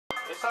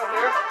It's on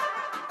here?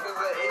 Because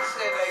it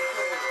said they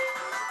couldn't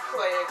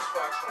play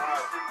Xbox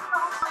Live.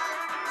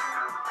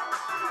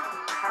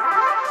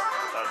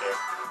 It's out there.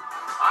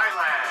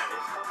 Island.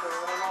 It's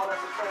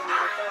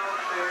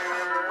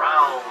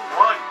Round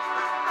 1.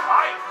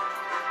 Fight.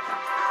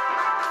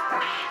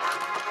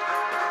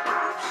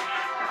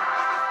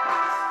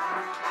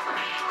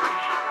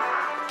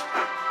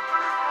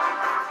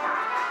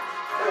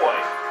 Boy.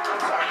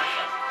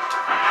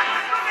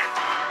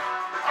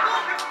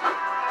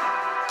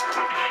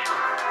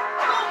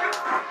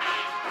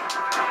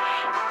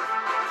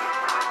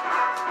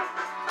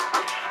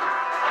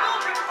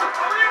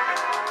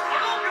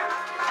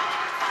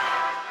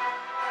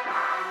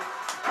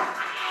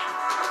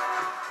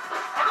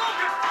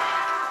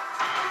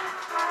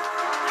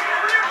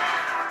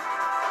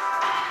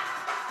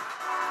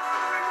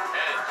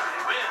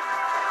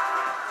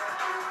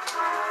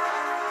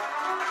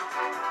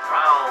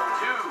 Round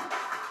 2.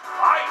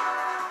 Fight.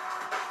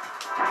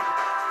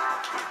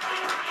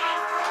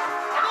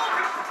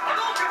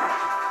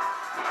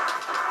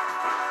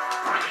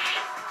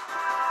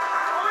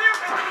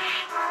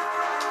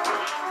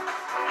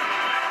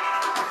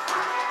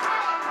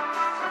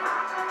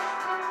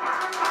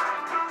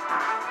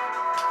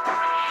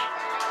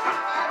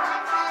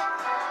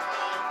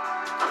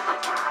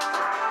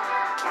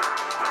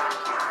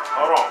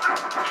 Hold on.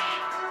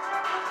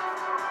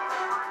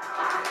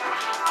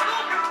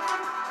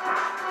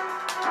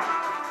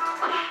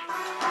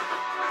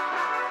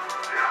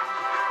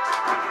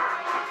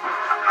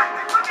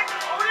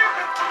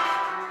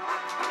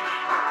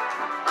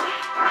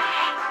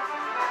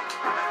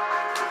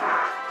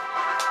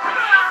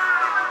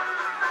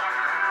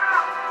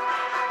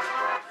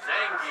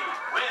 Zangy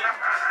wins.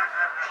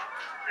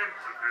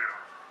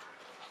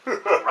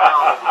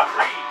 Round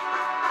 3.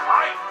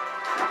 Fight.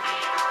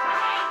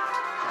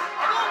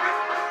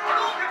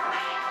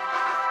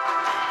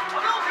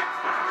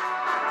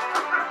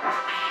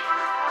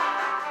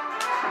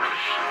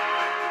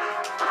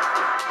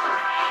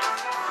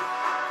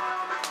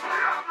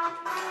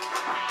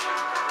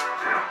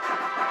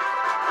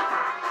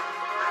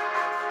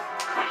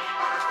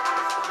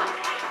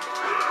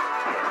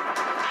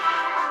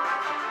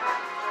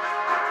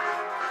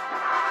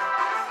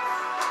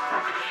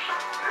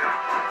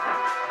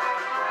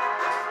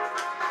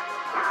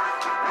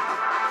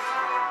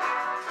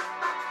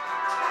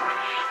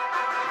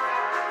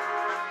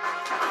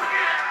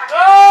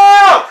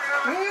 Oh!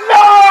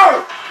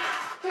 No!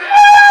 No!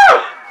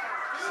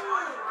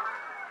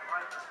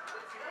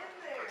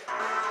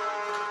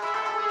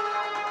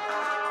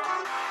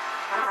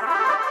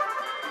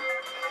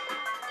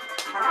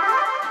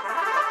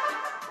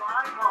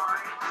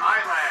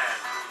 Island.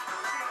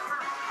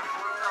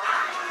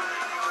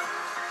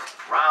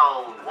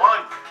 Round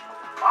 1.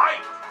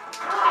 Fight.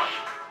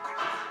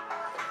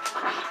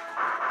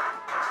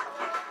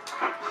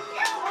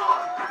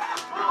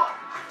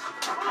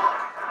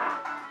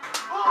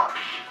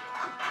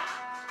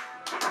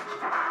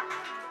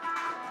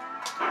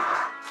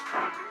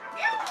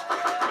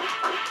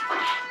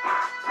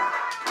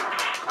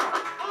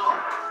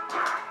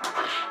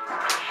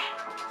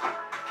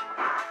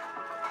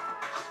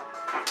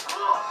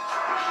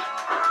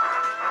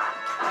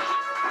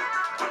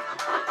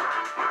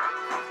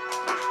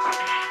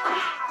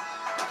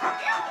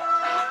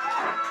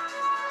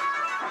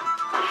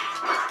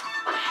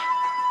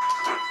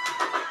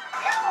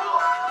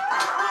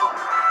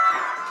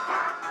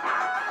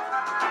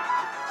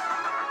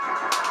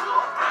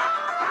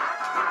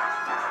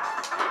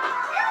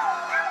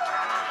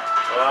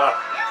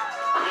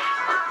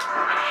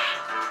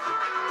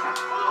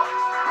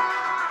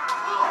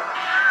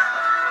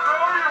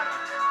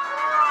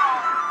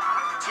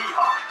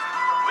 T-Hawk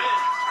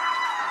wins.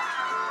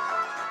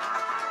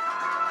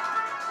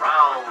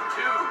 Round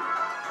 2.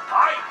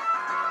 Fight.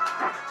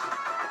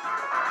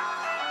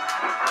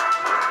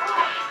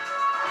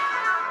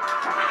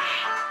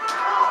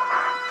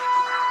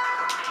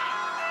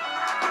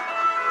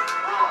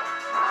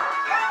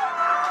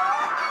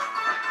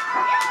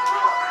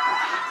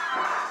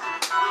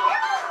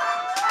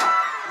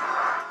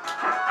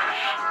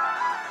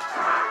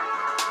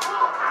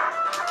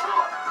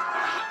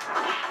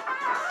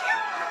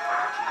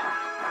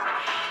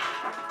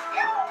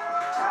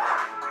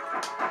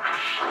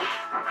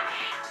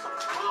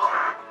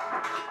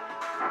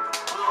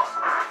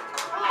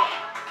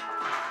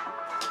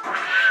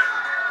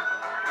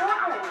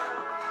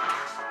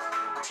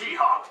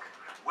 T-Hawk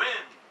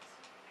wins.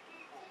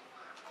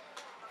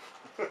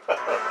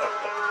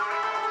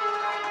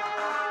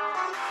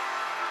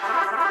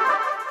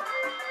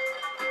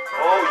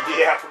 Oh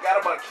yeah, I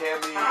forgot about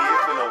Cammy.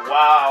 It's been a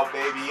while,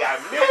 baby. I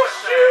miss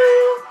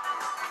you.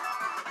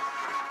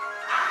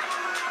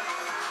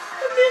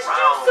 I missed you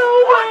Round so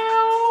 1.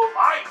 well.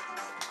 Fight.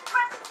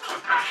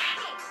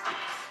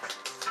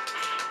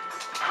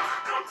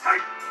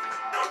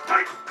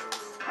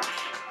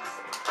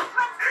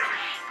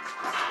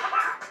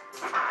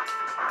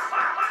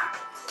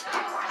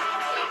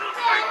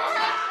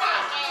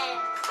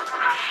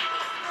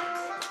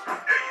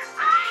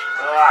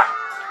 Ah.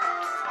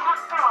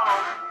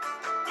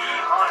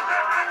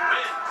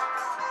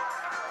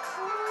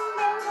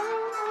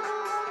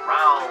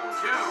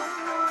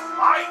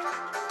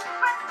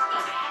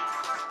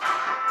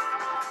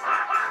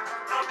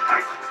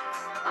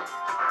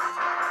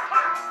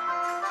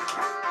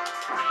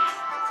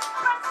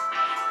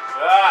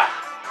 Ah.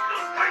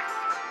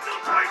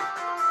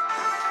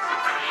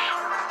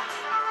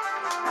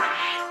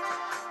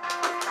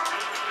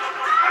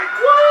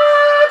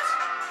 What?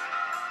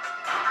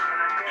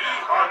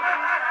 T-Hawk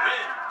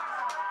wins.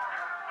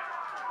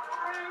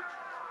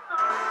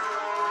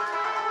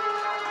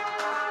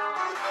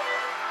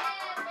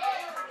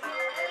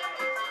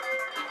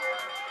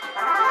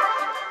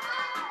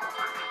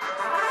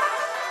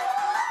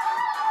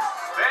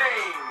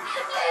 Bang.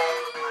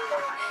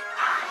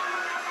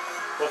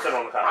 What's it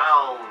on the couch?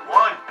 Round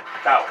one.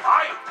 Couch.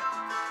 Fight.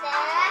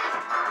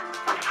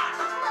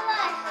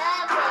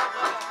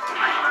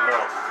 No.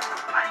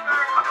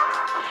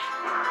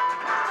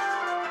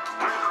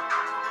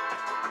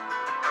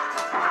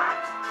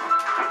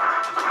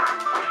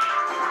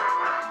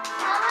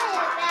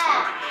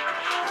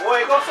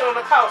 Boy, go sit on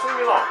the couch. Leave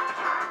me alone.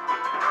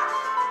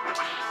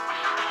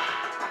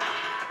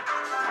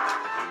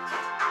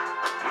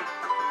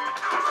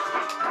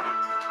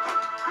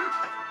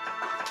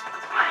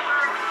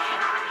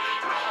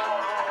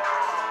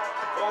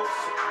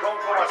 Go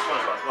watch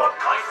SpongeBob. Go.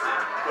 Bison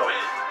Go.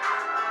 wins.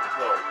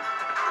 Go.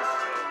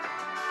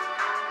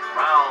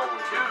 Round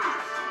two.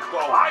 Go.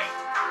 Fight.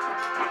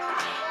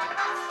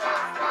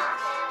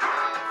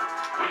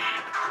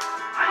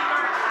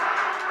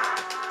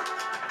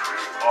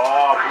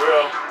 Oh,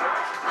 bro.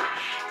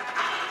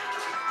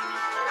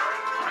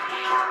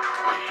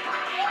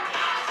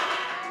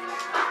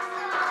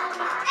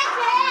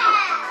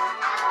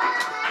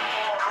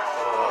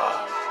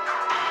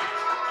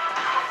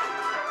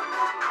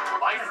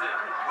 Bison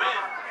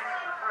wins.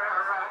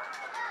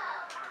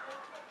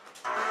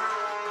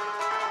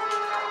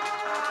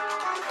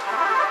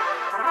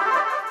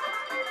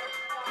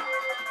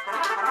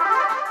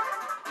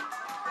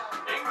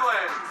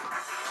 England.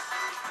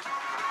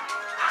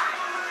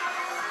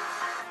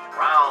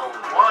 Round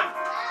one.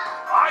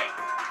 Fight.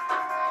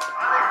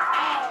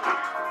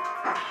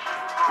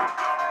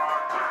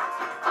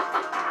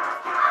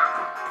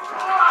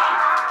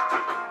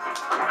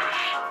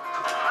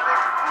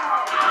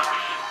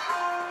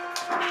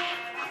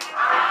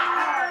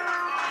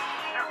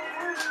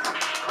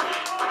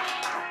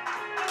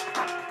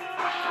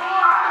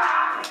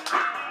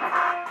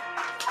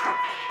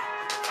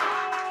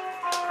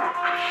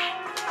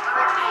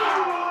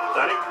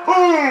 Sonny.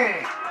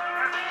 Boom!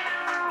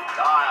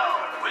 Dial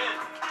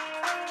wins.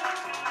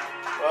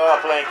 Oh,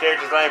 playing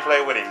characters I ain't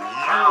played with in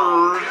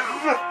Round years.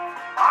 two.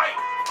 Fight.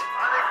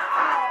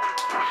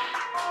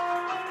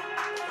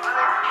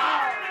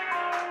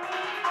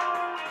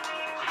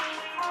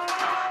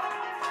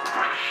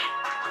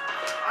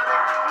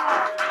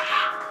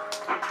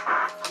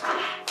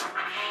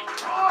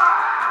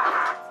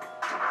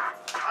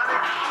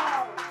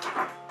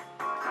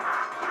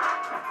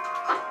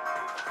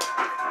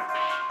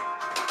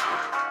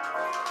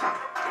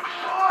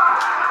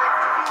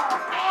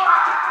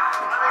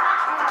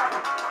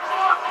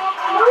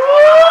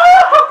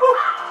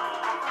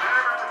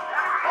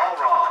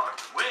 Balrog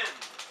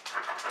wins.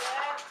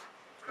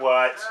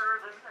 What?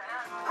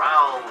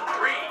 Round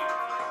three.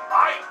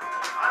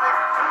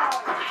 Fight.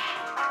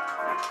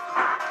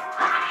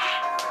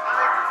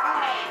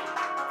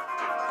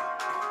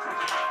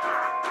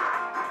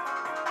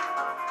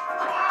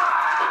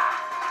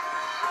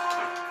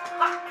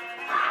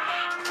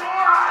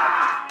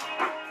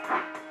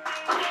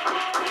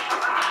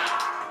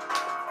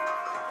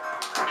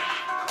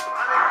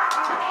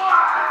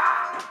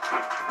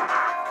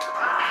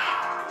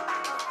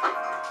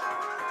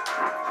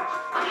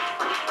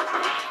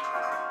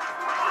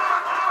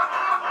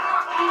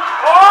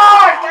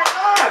 Oh!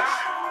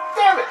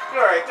 Damn it! All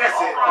right, that's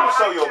it. I'm gonna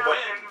show you a butt.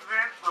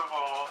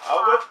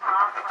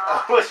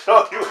 I'm gonna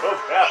show you a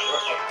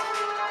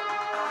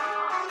battle.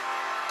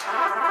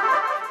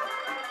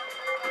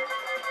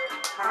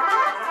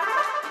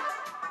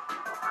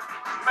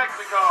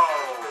 Mexico.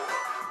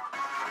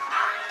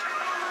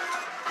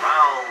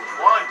 Round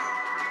one.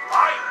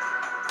 Fight.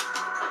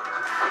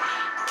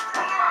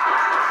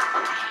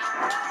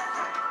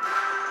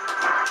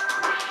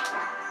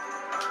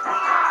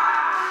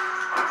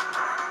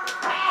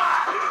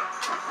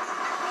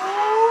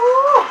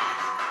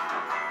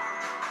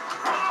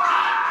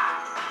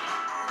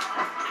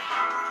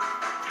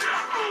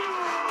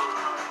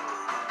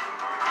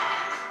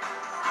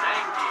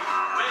 Sanky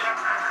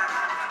wins.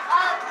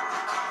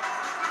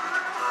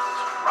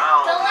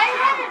 Round The light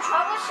had two. a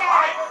trouble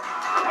sharing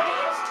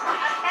his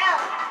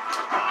account.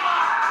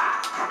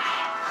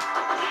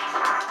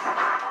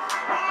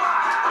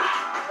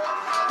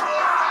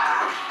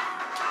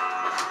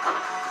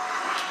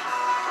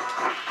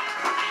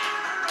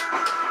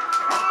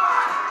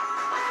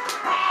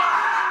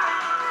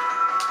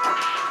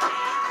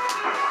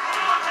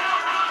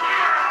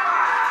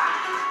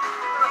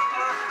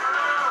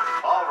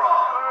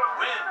 Balrog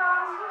wins.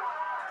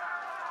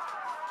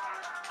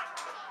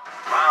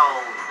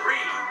 Round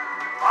three.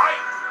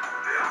 Fight.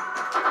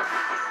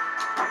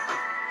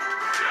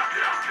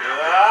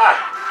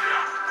 Ah!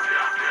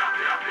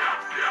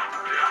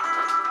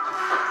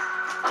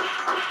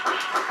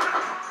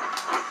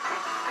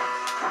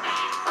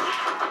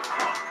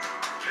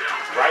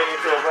 Right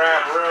into a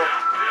rap, for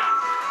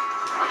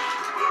real.